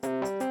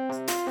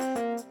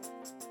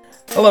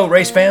Hello,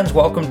 race fans.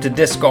 Welcome to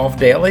Disc Golf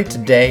Daily.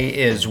 Today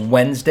is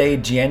Wednesday,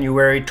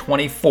 January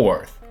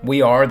 24th.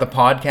 We are the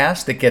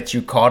podcast that gets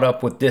you caught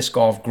up with disc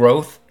golf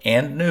growth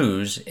and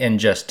news in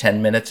just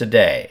 10 minutes a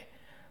day,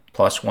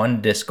 plus one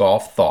disc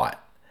golf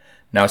thought.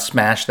 Now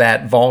smash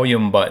that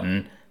volume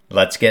button.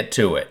 Let's get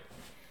to it.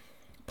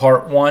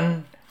 Part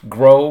 1,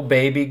 Grow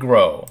Baby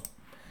Grow.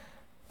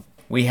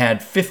 We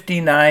had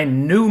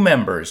 59 new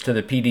members to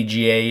the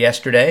PDGA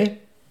yesterday.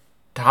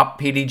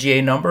 Top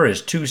PDGA number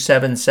is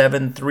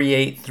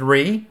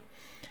 277,383.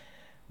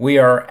 We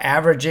are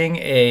averaging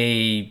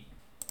an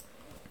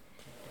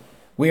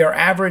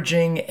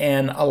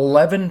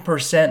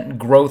 11%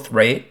 growth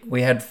rate.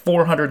 We had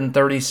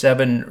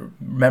 437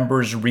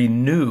 members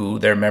renew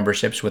their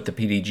memberships with the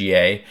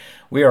PDGA.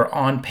 We are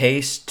on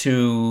pace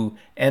to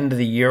end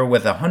the year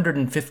with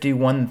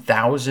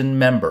 151,000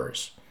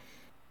 members.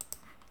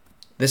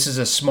 This is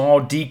a small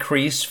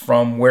decrease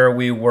from where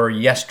we were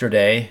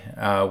yesterday.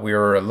 We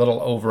were a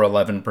little over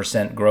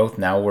 11% growth.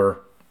 Now we're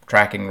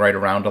tracking right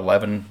around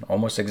 11,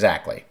 almost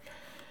exactly.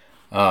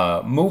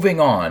 Moving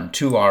on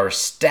to our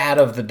stat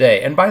of the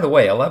day. And by the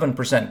way,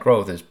 11%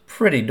 growth is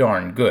pretty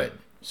darn good.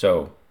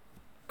 So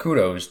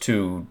kudos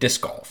to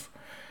disc golf.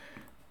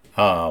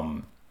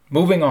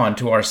 Moving on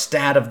to our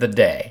stat of the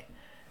day.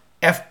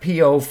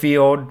 FPO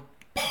Field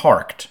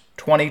Parked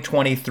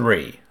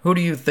 2023. Who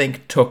do you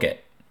think took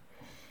it?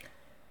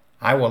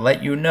 I will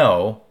let you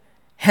know.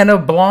 Henna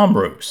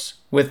Blomroos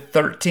with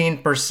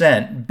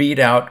 13% beat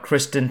out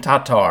Kristen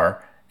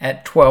Tatar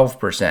at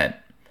 12%.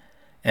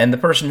 And the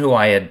person who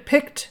I had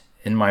picked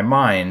in my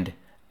mind,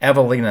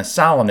 Evelina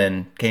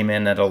Salonen, came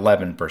in at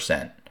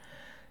 11%.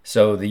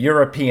 So the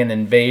European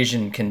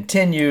invasion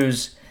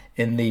continues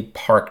in the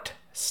parked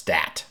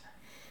stat.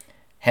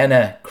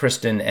 Henna,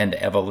 Kristen, and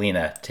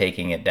Evelina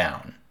taking it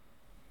down.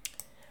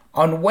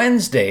 On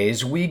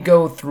Wednesdays, we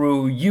go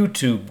through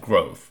YouTube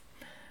growth.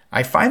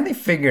 I finally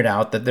figured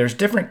out that there's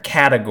different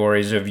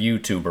categories of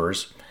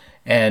YouTubers,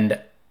 and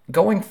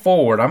going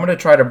forward, I'm going to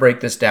try to break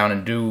this down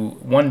and do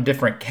one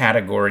different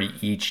category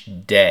each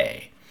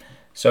day.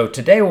 So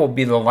today will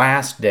be the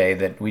last day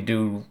that we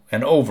do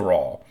an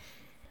overall.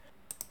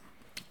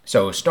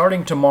 So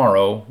starting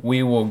tomorrow,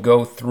 we will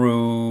go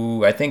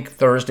through, I think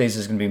Thursdays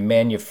is going to be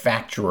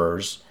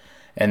manufacturers,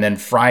 and then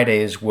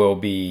Fridays will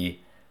be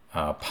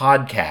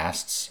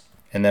podcasts,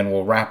 and then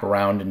we'll wrap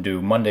around and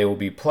do Monday will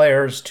be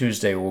players,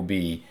 Tuesday will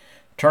be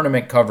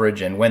tournament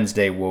coverage, and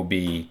Wednesday will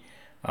be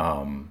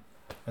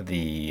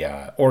the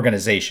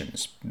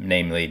organizations,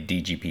 namely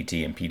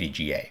DGPT and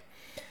PDGA.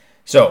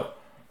 So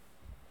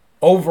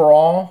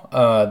overall,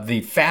 the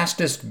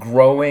fastest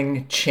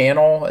growing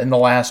channel in the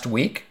last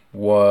week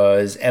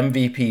was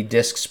MVP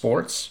Disc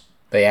Sports.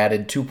 They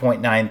added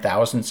 2.9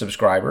 thousand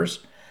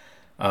subscribers.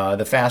 The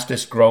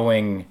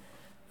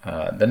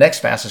next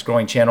fastest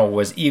growing channel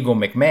was Eagle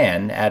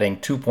McMahon, adding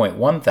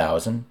 2.1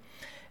 thousand.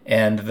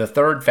 And the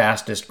third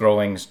fastest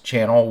growing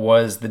channel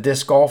was the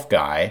Disc Golf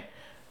Guy,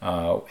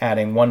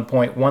 adding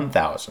 1.1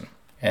 thousand.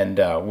 And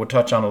we'll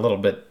touch on a little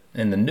bit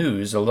in the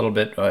news,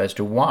 as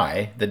to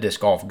why the Disc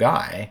Golf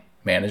Guy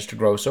managed to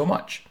grow so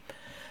much.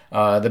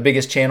 The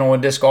biggest channel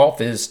in disc golf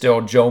is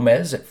still Joe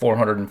Mez at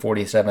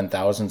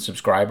 447,000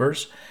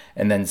 subscribers,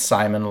 and then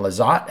Simon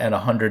Lizotte at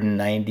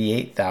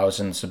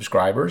 198,000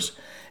 subscribers,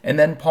 and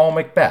then Paul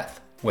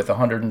Macbeth with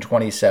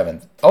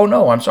 127. Oh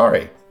no, I'm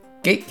sorry,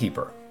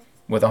 Gatekeeper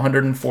with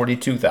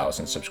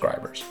 142,000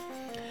 subscribers.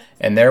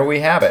 And there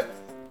we have it.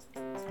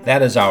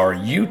 That is our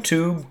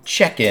YouTube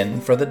check-in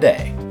for the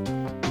day.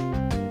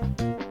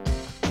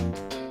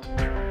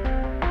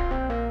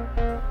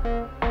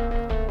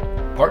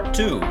 Part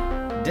 2,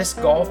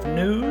 Disc Golf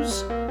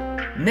News.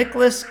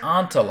 Niklas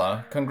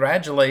Antilla,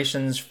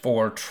 congratulations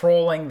for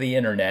trolling the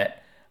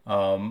internet.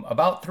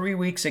 About 3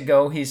 weeks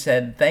ago, he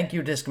said, "Thank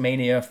you,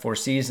 Discmania, for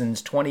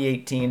seasons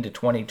 2018 to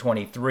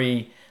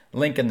 2023.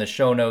 Link in the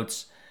show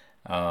notes."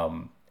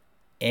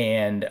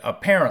 And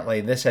apparently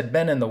this had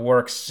been in the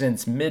works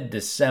since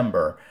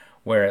mid-December,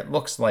 where it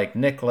looks like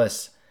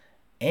Niklas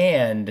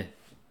and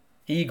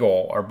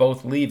Eagle are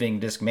both leaving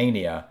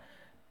Discmania,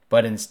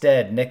 but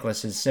instead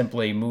Niklas is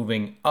simply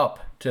moving up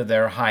to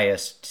their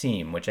highest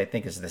team, which I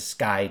think is the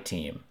Sky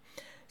team.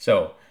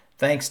 So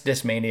thanks,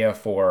 Discmania,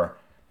 for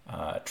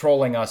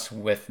trolling us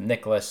with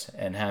Niklas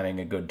and having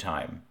a good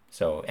time.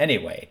 So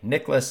anyway,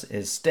 Niklas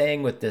is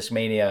staying with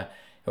Discmania.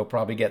 He'll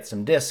probably get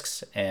some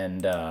discs,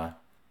 and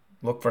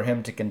look for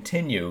him to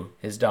continue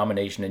his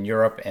domination in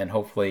Europe and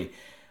hopefully,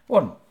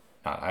 well,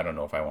 I don't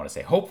know if I want to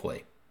say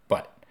hopefully,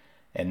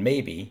 and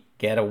maybe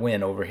get a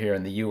win over here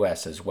in the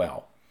U.S. as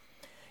well.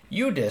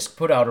 UDisc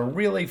put out a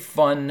really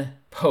fun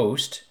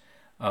post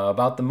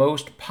about the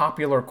most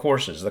popular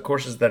courses, the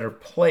courses that are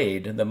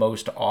played the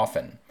most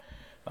often.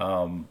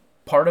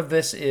 Part of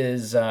this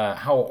is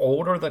how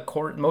old are the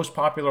most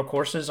popular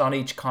courses on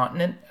each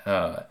continent.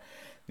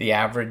 The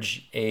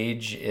average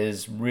age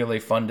is really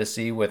fun to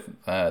see, with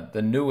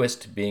the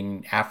newest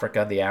being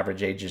Africa. The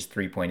average age is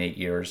 3.8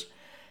 years.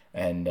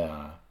 And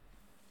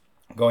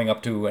going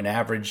up to an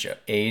average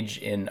age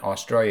in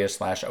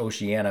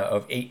Australia/Oceania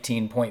of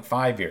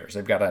 18.5 years.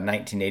 They've got a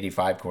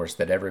 1985 course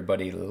that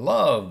everybody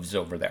loves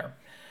over there,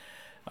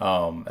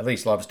 at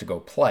least loves to go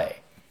play.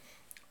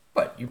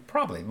 But you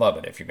probably love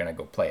it if you're going to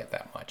go play it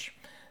that much.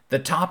 The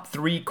top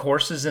 3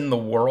 courses in the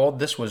world,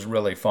 this was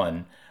really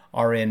fun,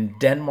 are in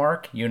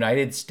Denmark,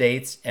 United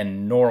States,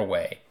 and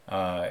Norway.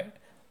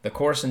 The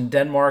course in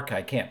Denmark,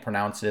 I can't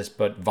pronounce this,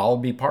 but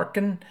Valby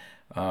Parken,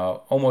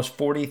 almost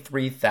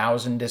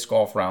 43,000 disc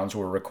golf rounds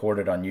were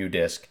recorded on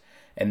UDisc.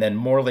 And then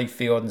Morley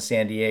Field in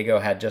San Diego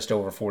had just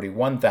over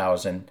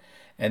 41,000.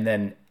 And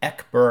then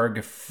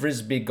Ekberg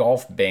Frisbee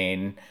Golf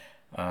Bane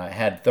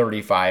had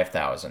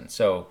 35,000.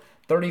 So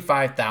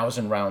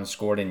 35,000 rounds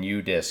scored in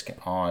UDisc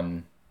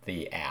on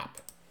the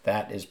app.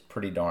 That is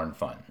pretty darn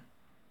fun.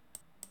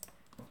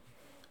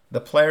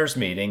 The Players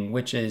Meeting,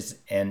 which is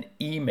an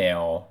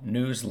email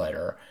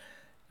newsletter,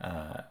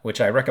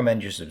 which I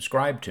recommend you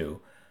subscribe to,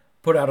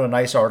 put out a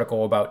nice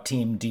article about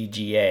Team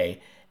DGA,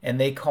 and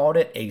they called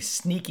it a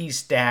sneaky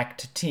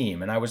stacked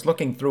team. And I was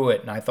looking through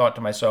it, and I thought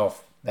to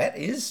myself, that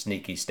is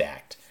sneaky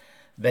stacked.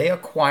 They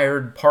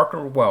acquired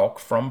Parker Welk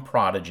from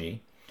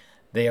Prodigy.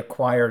 They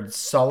acquired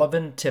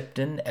Sullivan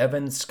Tipton,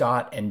 Evan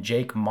Scott, and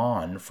Jake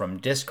Mon from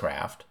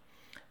Discraft.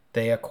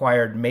 They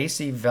acquired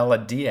Macy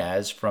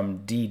Vela-Diaz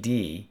from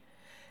DD.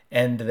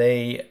 And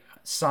they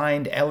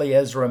signed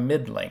Eliezra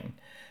Midling,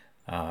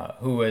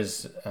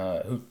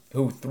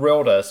 who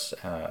thrilled us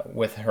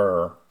with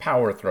her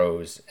power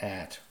throws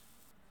at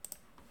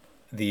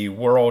the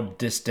World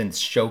Distance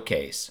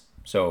Showcase.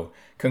 So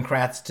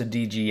congrats to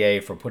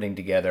DGA for putting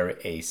together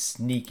a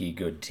sneaky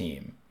good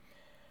team.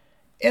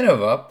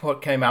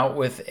 Innova came out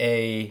with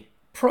a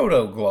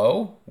Proto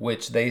Glow,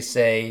 which they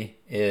say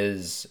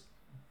is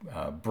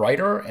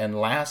brighter and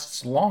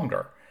lasts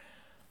longer.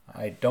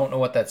 I don't know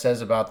what that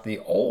says about the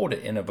old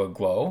Innova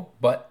Glow,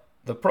 but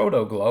the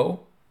Proto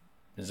Glow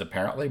is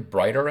apparently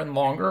brighter and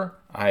longer.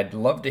 I'd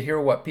love to hear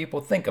what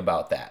people think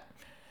about that.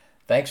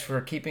 Thanks for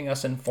keeping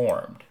us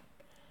informed.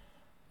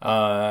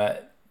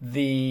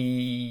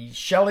 The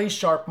Shelley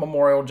Sharp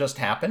Memorial just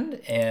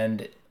happened,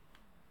 and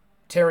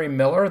Terry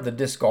Miller, the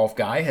disc golf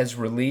guy, has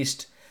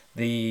released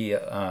the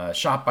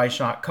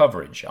shot-by-shot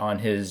coverage on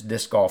his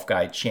Disc Golf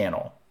Guy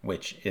channel,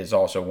 which is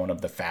also one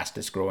of the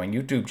fastest growing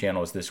YouTube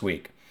channels this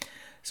week.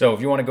 So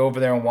if you want to go over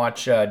there and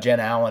watch Jen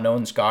Allen,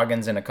 Owen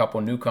Scoggins, and a couple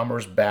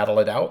newcomers battle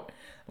it out,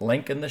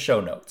 link in the show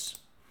notes.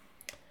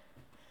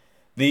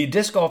 The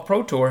Disc Golf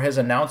Pro Tour has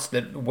announced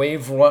that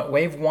Wave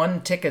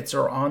 1 tickets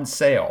are on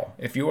sale.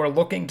 If you are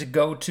looking to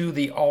go to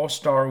the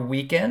All-Star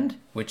Weekend,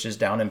 which is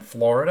down in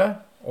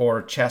Florida,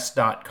 or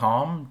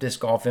Chess.com Disc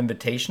Golf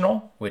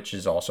Invitational, which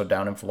is also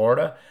down in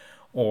Florida,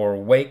 or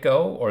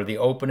Waco, or the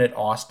Open at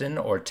Austin,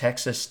 or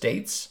Texas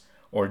States,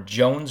 or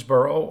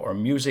Jonesboro, or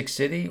Music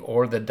City,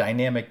 or the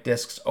Dynamic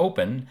Discs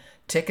Open,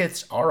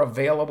 tickets are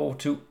available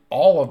to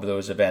all of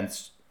those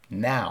events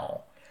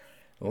now.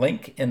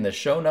 Link in the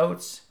show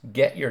notes.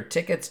 Get your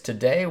tickets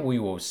today. We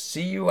will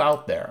see you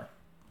out there.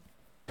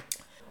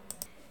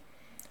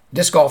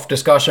 Disc Golf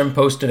Discussion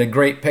posted a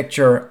great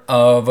picture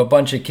of a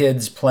bunch of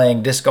kids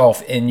playing disc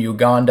golf in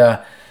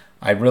Uganda.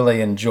 I really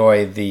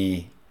enjoy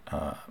the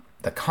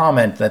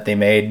comment that they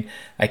made.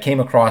 I came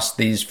across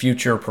these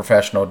future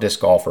professional disc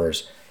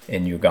golfers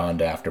in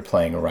Uganda after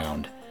playing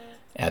around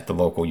at the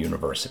local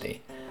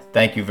university.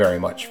 Thank you very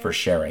much for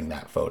sharing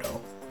that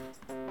photo.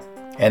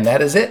 And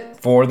that is it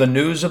for the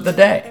news of the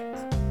day.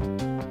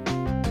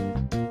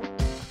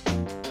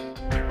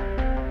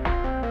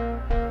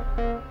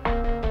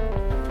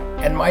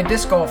 And my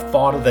disc golf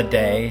thought of the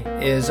day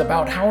is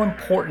about how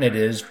important it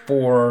is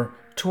for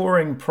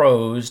touring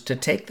pros to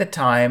take the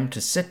time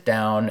to sit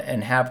down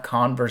and have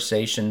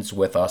conversations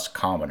with us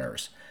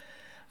commoners.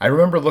 I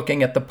remember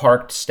looking at the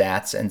parked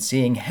stats and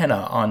seeing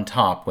Henna on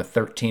top with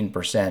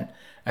 13%,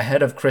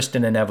 ahead of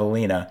Kristen and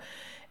Evelina,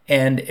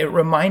 and it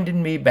reminded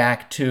me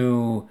back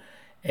to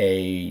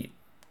a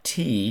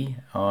tee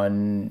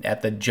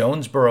at the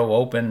Jonesboro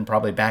Open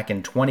probably back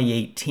in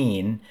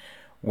 2018,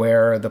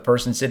 where the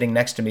person sitting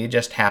next to me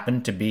just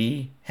happened to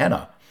be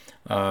Henna.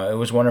 It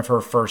was one of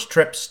her first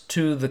trips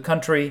to the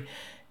country,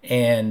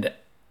 and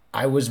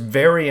I was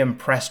very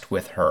impressed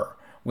with her.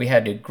 We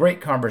had a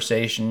great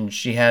conversation.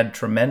 She had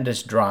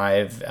tremendous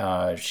drive.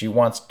 She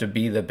wants to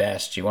be the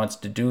best. She wants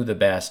to do the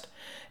best.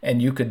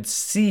 And you could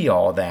see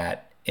all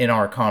that in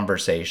our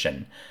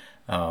conversation.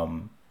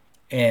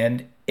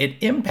 And it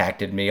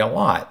impacted me a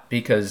lot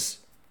because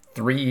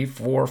 3,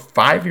 4,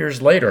 5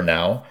 years later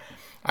now,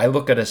 I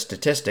look at a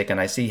statistic and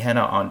I see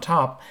Henna on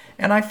top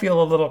and I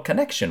feel a little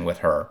connection with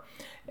her.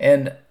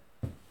 And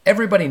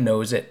everybody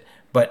knows it,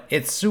 but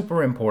it's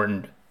super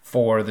important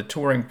for the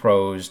touring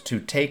pros to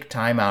take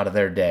time out of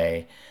their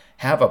day,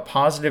 have a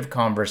positive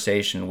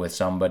conversation with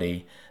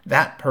somebody.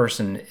 That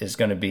person is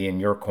going to be in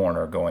your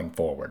corner going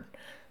forward.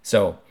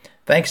 So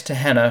thanks to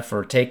Henna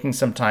for taking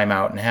some time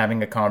out and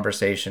having a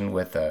conversation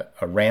with a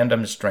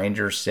random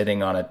stranger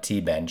sitting on a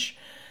tee bench.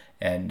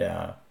 And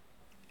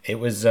It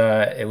was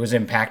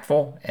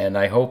impactful, and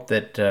I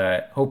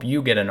hope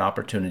you get an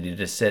opportunity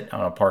to sit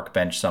on a park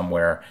bench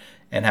somewhere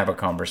and have a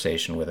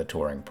conversation with a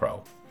touring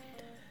pro.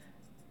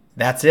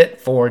 That's it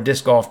for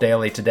Disc Golf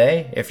Daily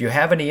today. If you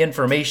have any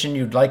information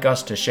you'd like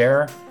us to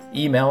share,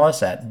 email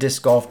us at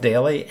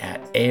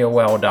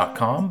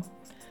discgolfdaily@aol.com.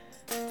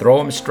 Throw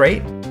them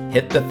straight,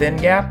 hit the thin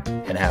gap,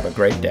 and have a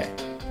great day.